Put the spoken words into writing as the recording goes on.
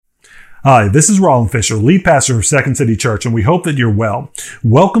Hi, this is Rollin Fisher, lead pastor of Second City Church, and we hope that you're well.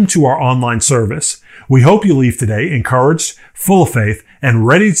 Welcome to our online service. We hope you leave today encouraged, full of faith, and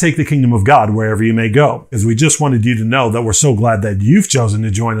ready to take the kingdom of God wherever you may go. As we just wanted you to know that we're so glad that you've chosen to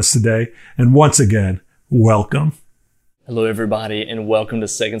join us today. And once again, welcome. Hello, everybody, and welcome to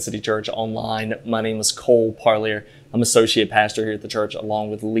Second City Church Online. My name is Cole Parlier. I'm associate pastor here at the church, along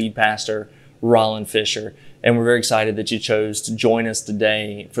with lead pastor Rollin Fisher. And we're very excited that you chose to join us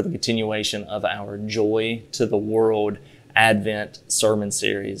today for the continuation of our Joy to the World Advent sermon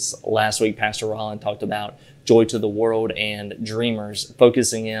series. Last week, Pastor Rollin talked about joy to the world and dreamers,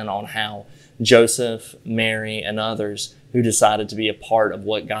 focusing in on how Joseph, Mary, and others who decided to be a part of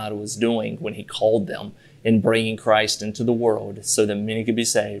what God was doing when He called them in bringing Christ into the world so that many could be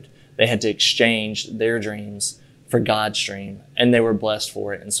saved, they had to exchange their dreams for God's dream, and they were blessed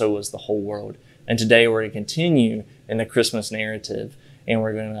for it, and so was the whole world. And today we're going to continue in the Christmas narrative, and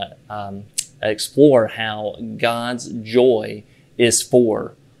we're going to explore how God's joy is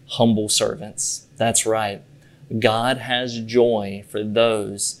for humble servants. That's right. God has joy for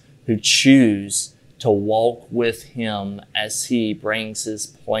those who choose to walk with Him as He brings His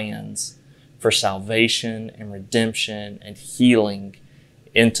plans for salvation and redemption and healing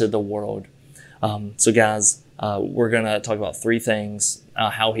into the world. So guys, we're going to talk about three things,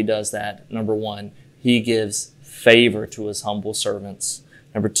 how He does that. Number one, He gives favor to His humble servants.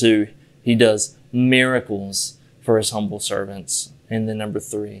 Number two, He does miracles for His humble servants. And then number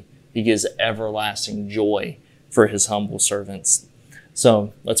three, He gives everlasting joy for His humble servants.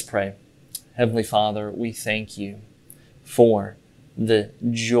 So let's pray. Heavenly Father, we thank You for the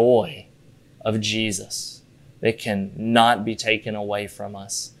joy of Jesus that cannot be taken away from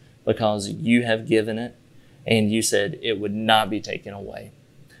us because You have given it and You said it would not be taken away.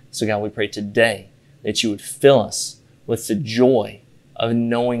 So God, we pray today that You would fill us with the joy of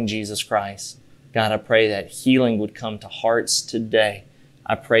knowing Jesus Christ. God, I pray that healing would come to hearts today.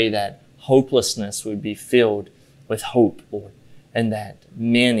 I pray that hopelessness would be filled with hope, Lord, and that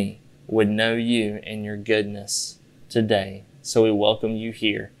many would know You and Your goodness today. So we welcome You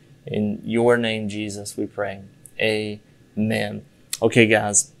here. In Your name, Jesus, we pray. Amen. Okay,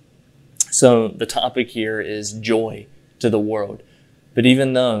 guys. So the topic here is joy to the world. But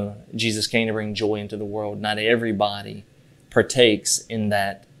even though Jesus came to bring joy into the world, not everybody partakes in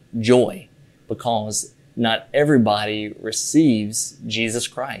that joy because not everybody receives Jesus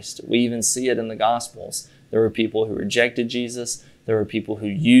Christ. We even see it in the Gospels. There were people who rejected Jesus. There were people who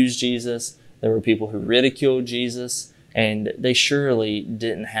used Jesus. There were people who ridiculed Jesus. And they surely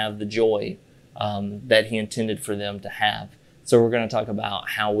didn't have the joy that He intended for them to have. So we're going to talk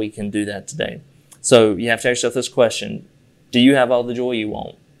about how we can do that today. So you have to ask yourself this question. Do you have all the joy you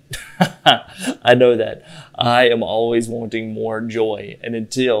want? I know that. I am always wanting more joy. And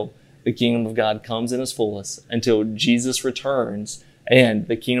until the kingdom of God comes in its fullest, until Jesus returns and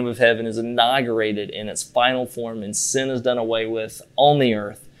the kingdom of heaven is inaugurated in its final form and sin is done away with on the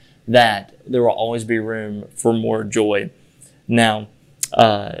earth, that there will always be room for more joy. Now,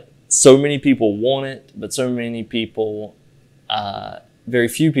 so many people want it, but so many people, very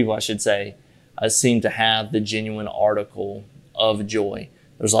few people, I should say, seem to have the genuine article of joy.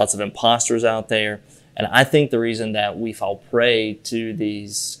 There's lots of imposters out there. And I think the reason that we fall prey to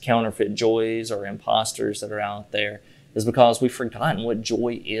these counterfeit joys or imposters that are out there is because we've forgotten what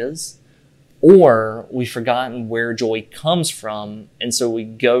joy is, or we've forgotten where joy comes from, and so we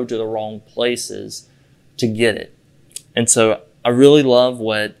go to the wrong places to get it. And so I really love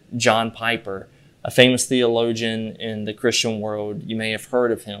what John Piper, a famous theologian in the Christian world, you may have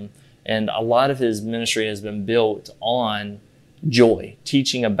heard of him, and a lot of his ministry has been built on joy,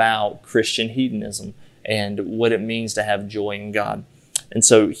 teaching about Christian hedonism and what it means to have joy in God. And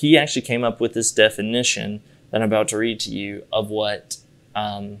so he actually came up with this definition that I'm about to read to you of what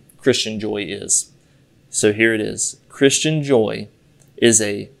Christian joy is. So here it is. Christian joy is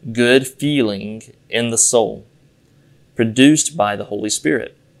a good feeling in the soul, produced by the Holy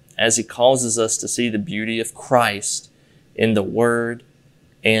Spirit, as He causes us to see the beauty of Christ in the Word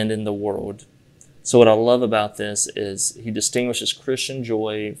and in the world. So what I love about this is he distinguishes Christian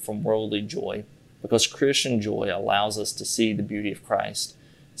joy from worldly joy, because Christian joy allows us to see the beauty of Christ.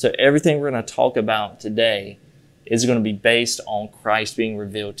 So everything we're going to talk about today is going to be based on Christ being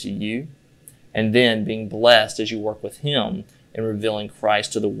revealed to you, and then being blessed as you work with Him in revealing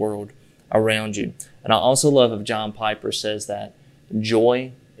Christ to the world around you. And I also love if John Piper says that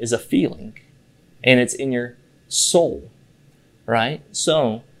joy is a feeling, and it's in your soul, right?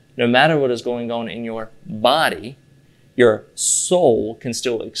 So no matter what is going on in your body, your soul can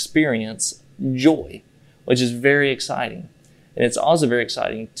still experience joy, which is very exciting. And it's also very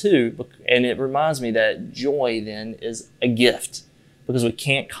exciting too, and it reminds me that joy then is a gift, because we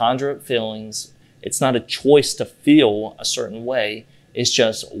can't conjure up feelings. It's not a choice to feel a certain way. It's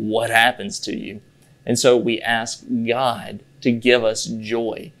just what happens to you. And so we ask God to give us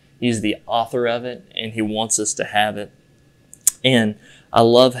joy. He's the author of it, and He wants us to have it. And I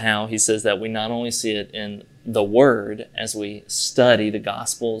love how He says that we not only see it in the Word as we study the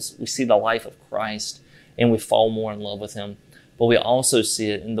Gospels, we see the life of Christ, and we fall more in love with Him, but we also see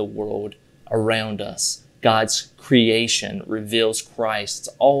it in the world around us. God's creation reveals Christ.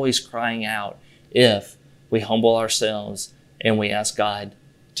 It's always crying out if we humble ourselves and we ask God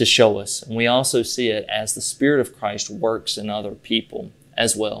to show us. And we also see it as the Spirit of Christ works in other people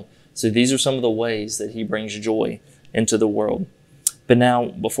as well. So these are some of the ways that He brings joy into the world. But now,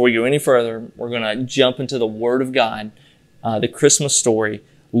 before we go any further, we're going to jump into the Word of God, the Christmas story,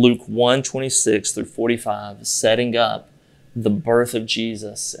 Luke 1:26 through 45, setting up the birth of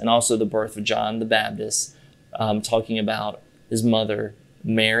Jesus and also the birth of John the Baptist, talking about his mother,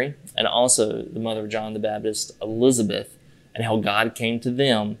 Mary, and also the mother of John the Baptist, Elizabeth, and how God came to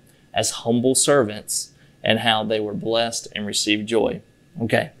them as humble servants and how they were blessed and received joy.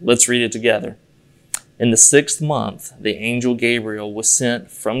 Okay, let's read it together. In the 6th month, the angel Gabriel was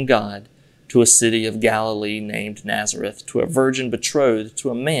sent from God to a city of Galilee named Nazareth, to a virgin betrothed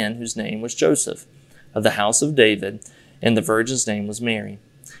to a man whose name was Joseph, of the house of David, and the virgin's name was Mary.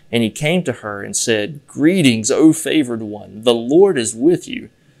 And he came to her and said, "Greetings, O favored one, the Lord is with you."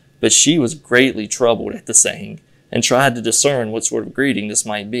 But she was greatly troubled at the saying, and tried to discern what sort of greeting this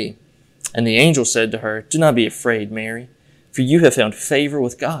might be. And the angel said to her, "Do not be afraid, Mary, for you have found favor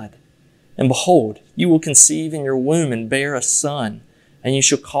with God. And behold, you will conceive in your womb and bear a son, and you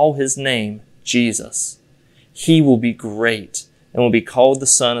shall call his name Jesus. He will be great and will be called the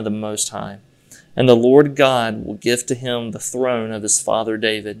Son of the Most High. And the Lord God will give to him the throne of his father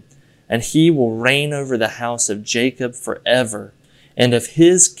David, and he will reign over the house of Jacob forever, and of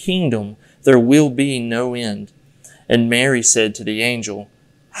his kingdom there will be no end." And Mary said to the angel,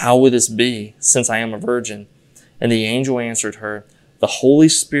 "How will this be, since I am a virgin?" And the angel answered her, "The Holy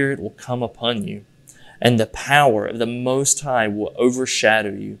Spirit will come upon you, and the power of the Most High will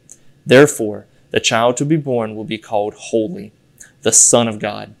overshadow you. Therefore, the child to be born will be called Holy, the Son of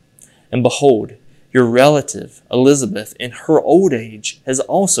God. And behold, your relative Elizabeth in her old age has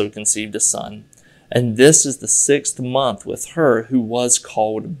also conceived a son, and this is the 6th month with her who was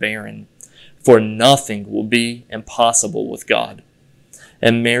called barren. For nothing will be impossible with God."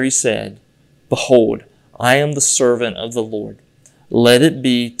 And Mary said, "Behold, I am the servant of the Lord. Let it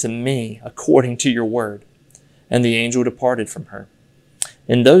be to me according to your word." And the angel departed from her.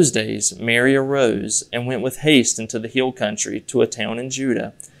 In those days Mary arose and went with haste into the hill country to a town in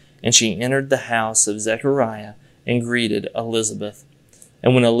Judah, and she entered the house of Zechariah and greeted Elizabeth.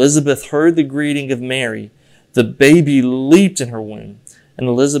 And when Elizabeth heard the greeting of Mary, the baby leaped in her womb, and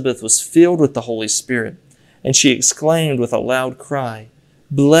Elizabeth was filled with the Holy Spirit. And she exclaimed with a loud cry,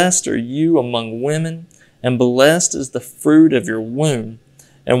 "Blessed are you among women, and blessed is the fruit of your womb.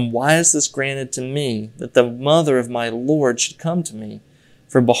 And why is this granted to me, that the mother of my Lord should come to me?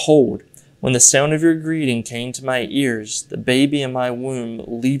 For behold, when the sound of your greeting came to my ears, the baby in my womb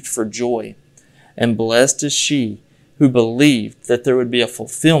leaped for joy. And blessed is she who believed that there would be a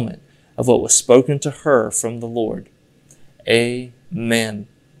fulfillment of what was spoken to her from the Lord." Amen.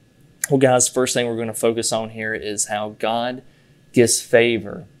 Well, guys, first thing we're going to focus on here is how God gives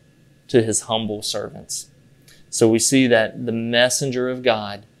favor to his humble servants. So we see that the messenger of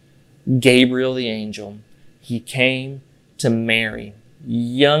God, Gabriel the angel, he came to Mary.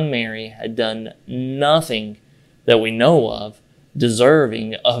 Young Mary had done nothing that we know of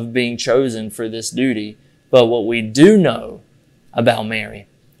deserving of being chosen for this duty. But what we do know about Mary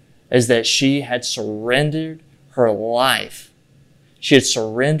is that she had surrendered her life. She had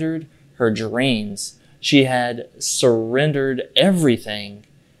surrendered her dreams. She had surrendered everything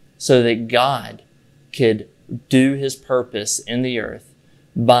so that God could do his purpose in the earth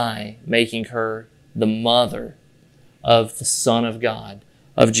by making her the mother of the Son of God,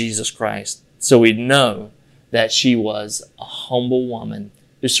 of Jesus Christ. So we know that she was a humble woman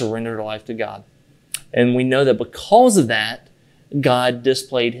who surrendered her life to God. And we know that because of that, God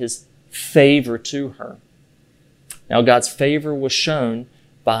displayed his favor to her. Now, God's favor was shown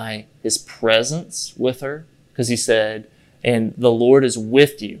by his presence with her, because he said, "And the Lord is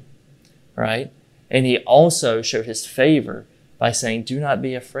with you," right? And he also showed his favor by saying, "Do not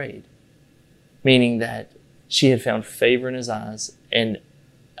be afraid," meaning that she had found favor in his eyes, and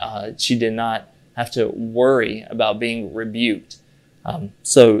she did not have to worry about being rebuked.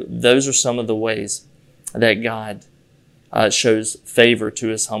 So those are some of the ways that God shows favor to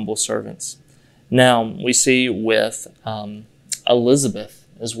his humble servants. Now, we see with Elizabeth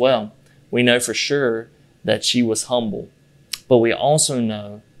as well. We know for sure that she was humble, but we also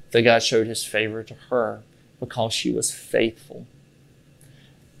know that God showed his favor to her because she was faithful.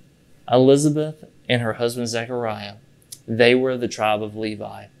 Elizabeth and her husband Zechariah, they were the tribe of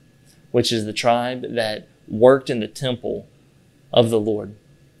Levi, which is the tribe that worked in the temple of the Lord.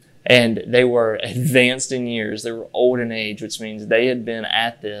 And they were advanced in years. They were old in age, which means they had been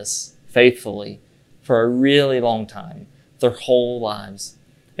at this faithfully for a really long time, their whole lives.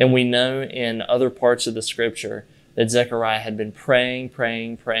 And we know in other parts of the scripture that Zechariah had been praying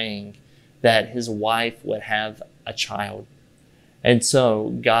that his wife would have a child. And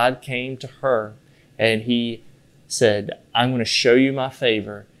so God came to her and he said, I'm going to show you my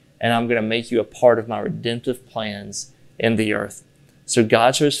favor and I'm going to make you a part of my redemptive plans in the earth. So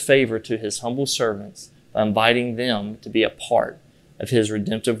God shows favor to his humble servants by inviting them to be a part of his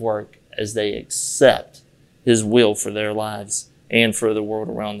redemptive work as they accept his will for their lives and for the world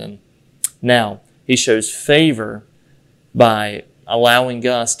around them. Now, he shows favor by allowing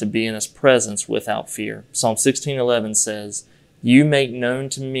us to be in his presence without fear. Psalm 16:11 says, you make known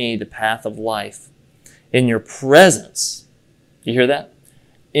to me the path of life. In your presence, you hear that?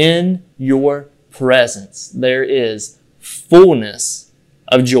 In your presence, there is fullness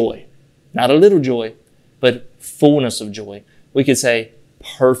of joy. Not a little joy, but fullness of joy. We could say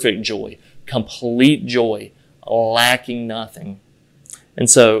perfect joy, complete joy, lacking nothing. And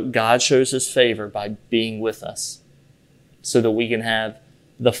so God shows his favor by being with us so that we can have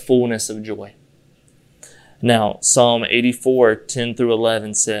the fullness of joy. Now, Psalm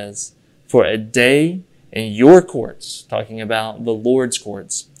 84:10-11 says, for a day in your courts, talking about the Lord's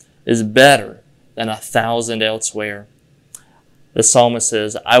courts, is better than 1,000 elsewhere. The psalmist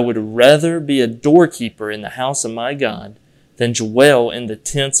says, I would rather be a doorkeeper in the house of my God than dwell in the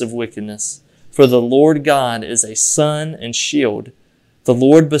tents of wickedness. For the Lord God is a sun and shield. The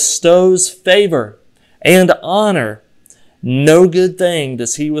Lord bestows favor and honor. No good thing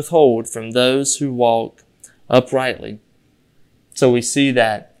does he withhold from those who walk uprightly. So we see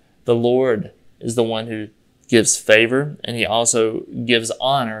that the Lord is the one who gives favor, and he also gives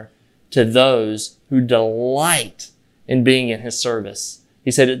honor to those who delight in being in his service.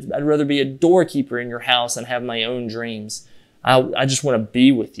 He said, I'd rather be a doorkeeper in your house and have my own dreams. I just want to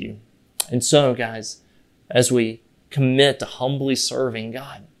be with you. And so, guys, as we commit to humbly serving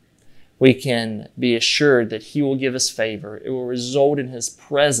God, we can be assured that he will give us favor. It will result in his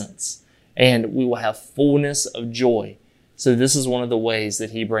presence, and we will have fullness of joy. So this is one of the ways that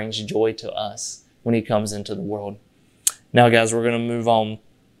he brings joy to us when he comes into the world. Now, guys, we're going to move on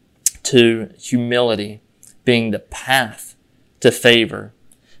to humility being the path to favor,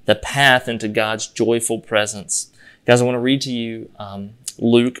 the path into God's joyful presence. Guys, I want to read to you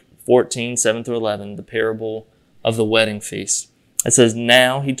Luke 14:7-11, the parable of the wedding feast. It says,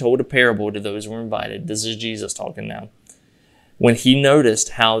 now he told a parable to those who were invited. This is Jesus talking now. When he noticed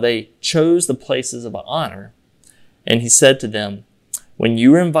how they chose the places of honor, and he said to them, when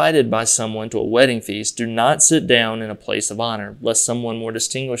you are invited by someone to a wedding feast, do not sit down in a place of honor, lest someone more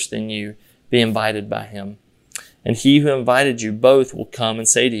distinguished than you be invited by him. And he who invited you both will come and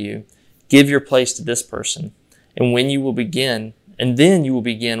say to you, give your place to this person. And then you will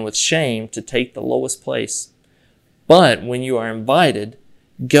begin with shame to take the lowest place. But when you are invited,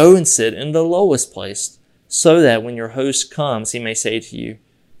 go and sit in the lowest place, so that when your host comes, he may say to you,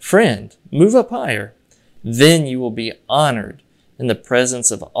 friend, move up higher. Then you will be honored in the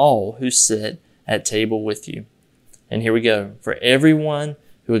presence of all who sit at table with you. And here we go. For everyone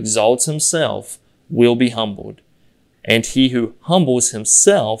who exalts himself will be humbled, and he who humbles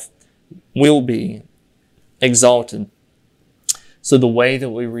himself will be exalted. So the way that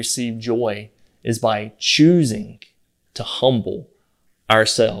we receive joy is by choosing to humble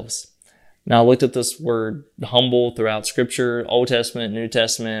ourselves. Now, I looked at this word humble throughout Scripture, Old Testament, New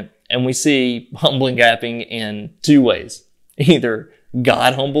Testament, and we see humbling happening in two ways. Either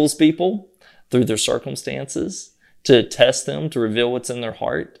God humbles people through their circumstances to test them, to reveal what's in their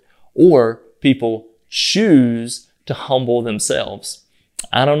heart, or people choose to humble themselves.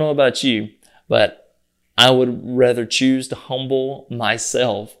 I don't know about you, but I would rather choose to humble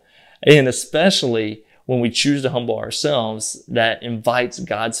myself. And especially when we choose to humble ourselves, that invites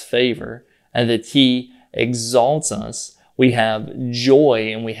God's favor and that he exalts us. We have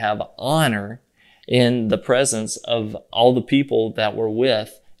joy and we have honor in the presence of all the people that we're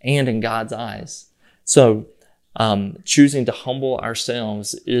with and in God's eyes. So choosing to humble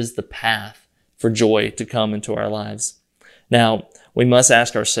ourselves is the path for joy to come into our lives. Now, we must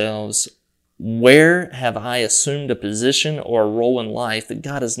ask ourselves, Where have I assumed a position or a role in life that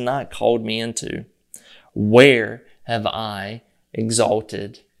God has not called me into? Where have I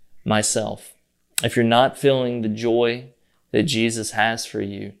exalted myself? If you're not feeling the joy that Jesus has for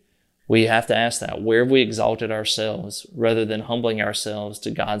you, we have to ask that. Where have we exalted ourselves rather than humbling ourselves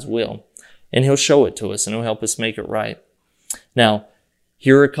to God's will? And He'll show it to us and He'll help us make it right. Now,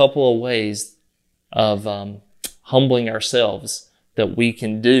 here are a couple of ways of humbling ourselves that we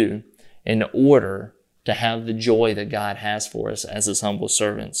can do in order to have the joy that God has for us as His humble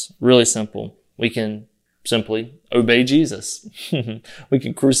servants. Really simple. We can simply obey Jesus. We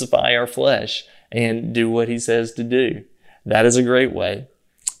can crucify our flesh and do what He says to do. That is a great way.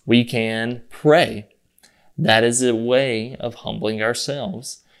 We can pray. That is a way of humbling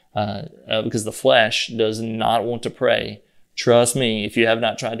ourselves because the flesh does not want to pray. Trust me, if you have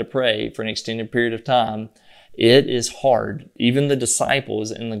not tried to pray for an extended period of time, it is hard. Even the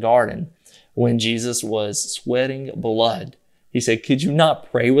disciples in the garden, when Jesus was sweating blood, He said, "Could you not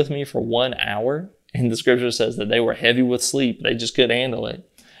pray with me for 1 hour?" And the scripture says that they were heavy with sleep. They just couldn't handle it.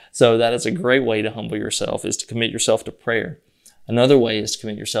 So that is a great way to humble yourself, is to commit yourself to prayer. Another way is to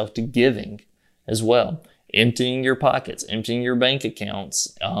commit yourself to giving as well. Emptying your pockets, emptying your bank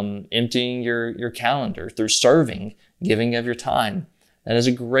accounts, emptying your calendar through serving, giving of your time. That is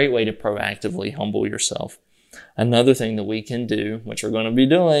a great way to proactively humble yourself. Another thing that we can do, which we're going to be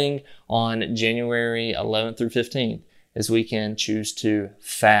doing on January 11th through 15th, is we can choose to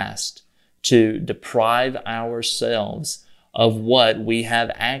fast, to deprive ourselves of what we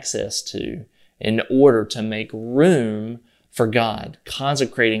have access to in order to make room for God,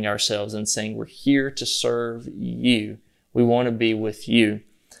 consecrating ourselves and saying, we're here to serve you. We want to be with you.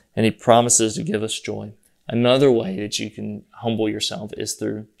 And He promises to give us joy. Another way that you can humble yourself is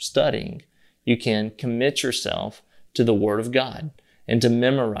through studying. You can commit yourself to the Word of God and to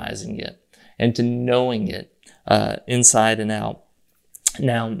memorizing it and to knowing it inside and out.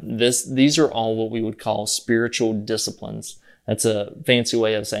 Now, these are all what we would call spiritual disciplines. That's a fancy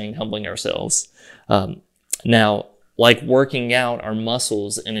way of saying humbling ourselves. Now, like working out our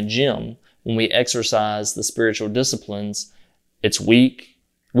muscles in a gym, when we exercise the spiritual disciplines, it's weak.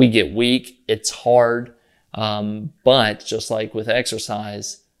 We get weak. It's hard. But just like with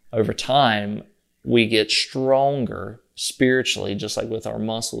exercise, over time, we get stronger spiritually, just like with our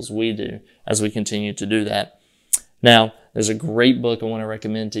muscles we do as we continue to do that. Now, there's a great book I want to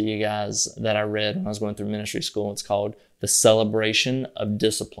recommend to you guys that I read when I was going through ministry school. It's called The Celebration of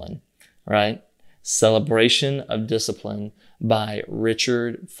Discipline, right? Celebration of Discipline by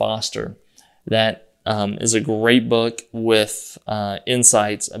Richard Foster. That is a great book with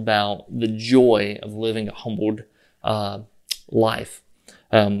insights about the joy of living a humbled life.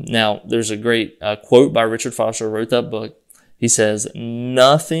 Now, there's a great quote by Richard Foster, who wrote that book. He says,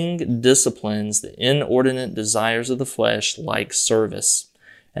 "Nothing disciplines the inordinate desires of the flesh like service,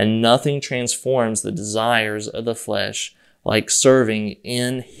 and nothing transforms the desires of the flesh like serving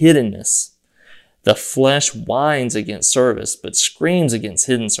in hiddenness. The flesh whines against service, but screams against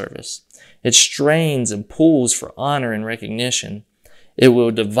hidden service. It strains and pulls for honor and recognition. It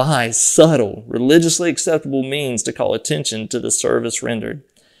will devise subtle, religiously acceptable means to call attention to the service rendered.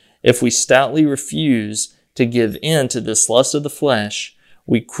 If we stoutly refuse to give in to this lust of the flesh,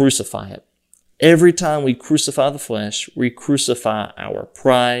 we crucify it. Every time we crucify the flesh, we crucify our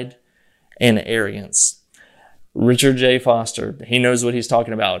pride and arrogance." Richard J. Foster, he knows what he's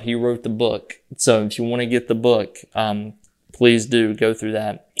talking about. He wrote the book. So if you want to get the book, please do go through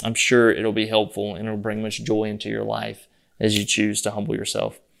that. I'm sure it'll be helpful and it'll bring much joy into your life as you choose to humble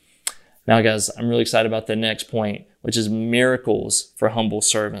yourself. Now, guys, I'm really excited about the next point, which is miracles for humble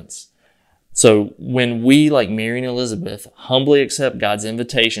servants. So when we, like Mary and Elizabeth, humbly accept God's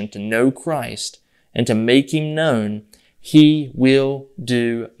invitation to know Christ and to make Him known, He will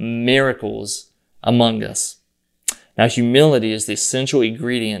do miracles among us. Now, humility is the essential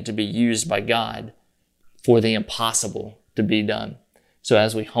ingredient to be used by God for the impossible to be done. So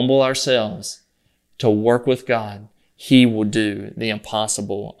as we humble ourselves to work with God, He will do the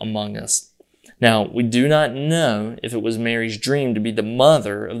impossible among us. Now, we do not know if it was Mary's dream to be the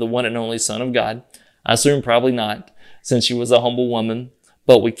mother of the one and only Son of God. I assume probably not, since she was a humble woman.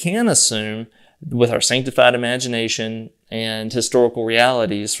 But we can assume, with our sanctified imagination and historical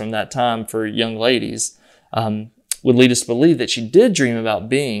realities from that time for young ladies, would lead us to believe that she did dream about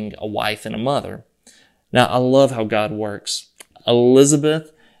being a wife and a mother. Now, I love how God works.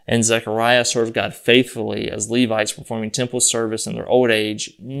 Elizabeth and Zechariah served God faithfully as Levites performing temple service in their old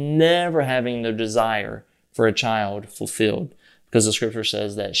age, never having their desire for a child fulfilled, because the scripture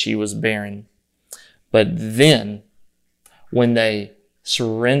says that she was barren. But then, when they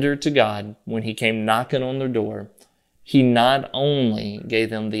surrendered to God when he came knocking on their door, he not only gave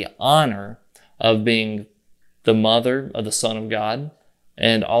them the honor of being the mother of the Son of God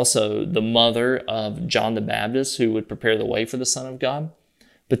and also the mother of John the Baptist, who would prepare the way for the Son of God,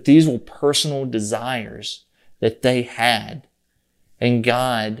 but these were personal desires that they had. And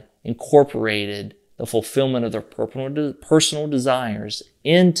God incorporated the fulfillment of their personal desires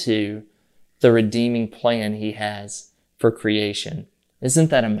into the redeeming plan he has for creation. Isn't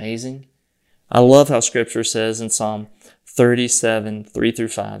that amazing? I love how Scripture says in Psalm 37,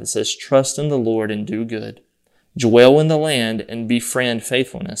 3-5, it says, "Trust in the Lord and do good. Dwell in the land and befriend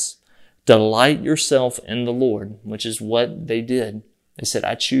faithfulness. Delight yourself in the Lord," which is what they did. They said,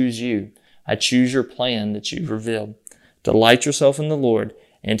 "I choose you. I choose your plan that you've revealed. Delight yourself in the Lord,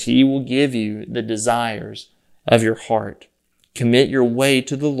 and he will give you the desires of your heart. Commit your way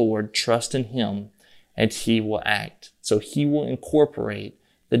to the Lord, trust in him, and he will act." So he will incorporate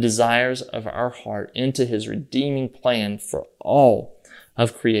the desires of our heart into his redeeming plan for all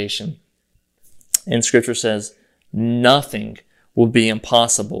of creation. And Scripture says, nothing will be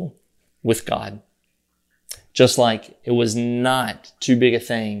impossible with God. Just like it was not too big a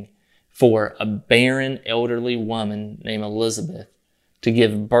thing for a barren elderly woman named Elizabeth to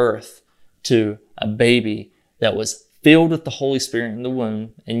give birth to a baby that was filled with the Holy Spirit in the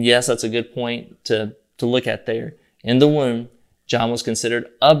womb. And yes, that's a good point to look at there. In the womb, John was considered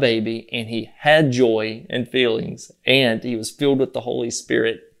a baby, and he had joy and feelings, and he was filled with the Holy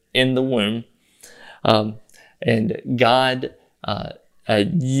Spirit in the womb. And God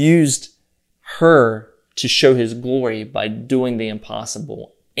used her to show his glory by doing the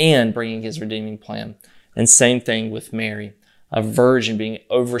impossible and bringing his redeeming plan. And same thing with Mary, a virgin being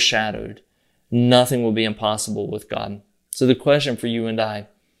overshadowed. Nothing will be impossible with God. So the question for you and I,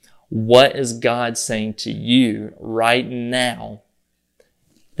 what is God saying to you right now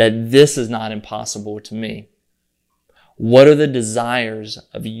that this is not impossible to me? What are the desires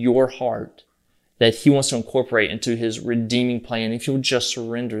of your heart that he wants to incorporate into his redeeming plan if you'll just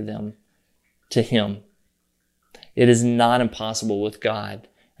surrender them to him? It is not impossible with God,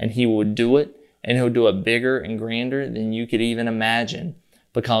 and he will do it, and he'll do it bigger and grander than you could even imagine,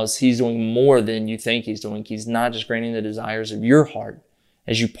 because he's doing more than you think he's doing. He's not just granting the desires of your heart.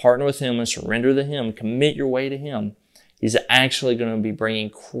 As you partner with him and surrender to him, commit your way to him, he's actually going to be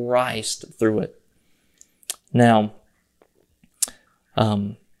bringing Christ through it. Now,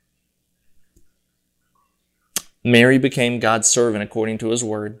 Mary became God's servant according to his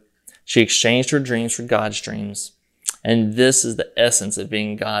word. She exchanged her dreams for God's dreams. And this is the essence of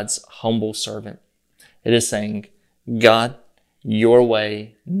being God's humble servant. It is saying, God, your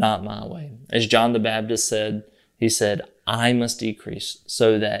way, not my way. As John the Baptist said, he said, I must decrease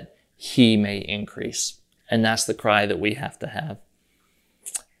so that he may increase. And that's the cry that we have to have.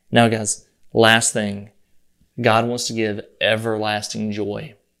 Now, guys, last thing, God wants to give everlasting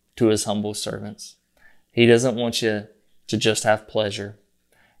joy to his humble servants. He doesn't want you to just have pleasure.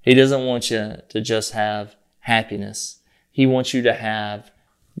 He doesn't want you to just have happiness. He wants you to have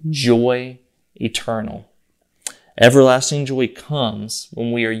joy eternal. Everlasting joy comes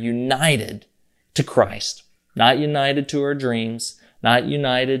when we are united to Christ, not united to our dreams, not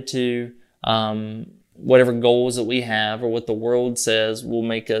united to whatever goals that we have or what the world says will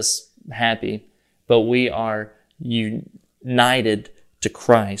make us happy, but we are united to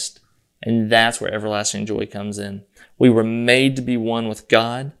Christ. And that's where everlasting joy comes in. We were made to be one with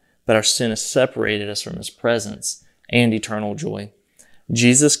God, but our sin has separated us from his presence and eternal joy.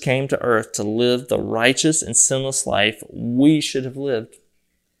 Jesus came to earth to live the righteous and sinless life we should have lived.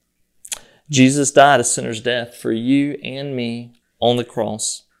 Jesus died a sinner's death for you and me on the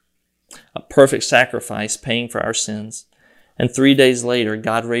cross, a perfect sacrifice paying for our sins. And 3 days later,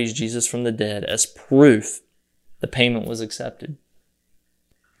 God raised Jesus from the dead as proof the payment was accepted.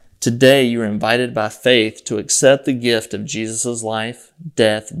 Today, you are invited by faith to accept the gift of Jesus' life,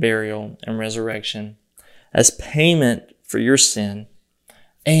 death, burial, and resurrection as payment for your sin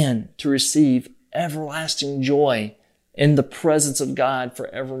and to receive everlasting joy in the presence of God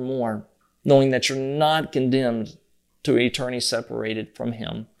forevermore, knowing that you're not condemned to eternity separated from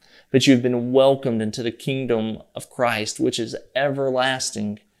him, but you've been welcomed into the kingdom of Christ, which is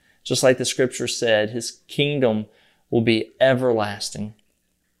everlasting. Just like the scripture said, his kingdom will be everlasting.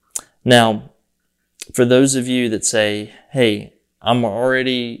 Now, for those of you that say, hey, I'm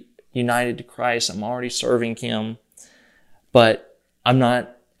already united to Christ, I'm already serving him, but I'm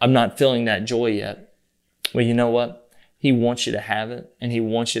not feeling that joy yet. Well, you know what? He wants you to have it, and he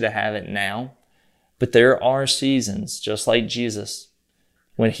wants you to have it now. But there are seasons, just like Jesus,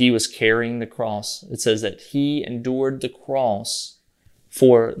 when he was carrying the cross. It says that he endured the cross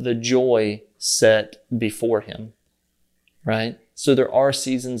for the joy set before him, right? So there are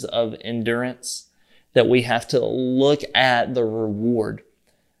seasons of endurance that we have to look at the reward,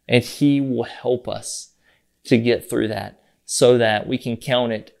 and he will help us to get through that so that we can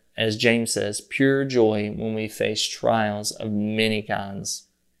count it, as James says, pure joy when we face trials of many kinds.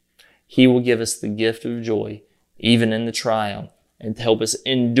 He will give us the gift of joy even in the trial and to help us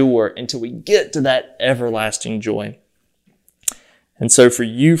endure until we get to that everlasting joy. And so for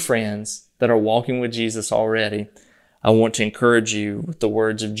you friends that are walking with Jesus already, I want to encourage you with the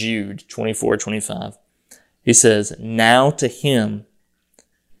words of Jude 24:25. He says, "Now to him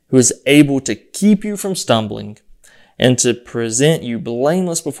who is able to keep you from stumbling and to present you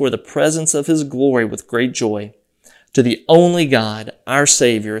blameless before the presence of his glory with great joy, to the only God, our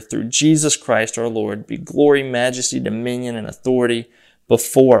Savior, through Jesus Christ our Lord, be glory, majesty, dominion, and authority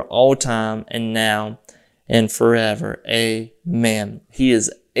before all time and now and forever. Amen." He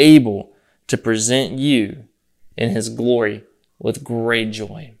is able to present you in his glory with great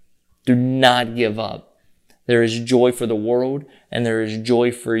joy. Do not give up. There is joy for the world, and there is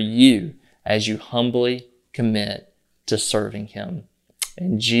joy for you as you humbly commit to serving him.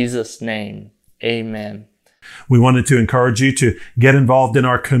 In Jesus' name, amen. We wanted to encourage you to get involved in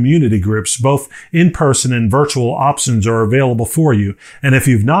our community groups. Both in-person and virtual options are available for you. And if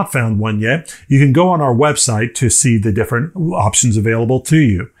you've not found one yet, you can go on our website to see the different options available to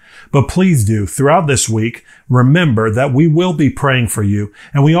you. But please do, throughout this week, remember that we will be praying for you.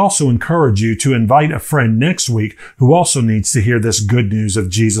 And we also encourage you to invite a friend next week who also needs to hear this good news of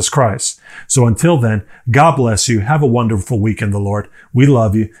Jesus Christ. So until then, God bless you. Have a wonderful week in the Lord. We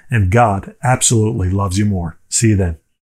love you, and God absolutely loves you more. See you then.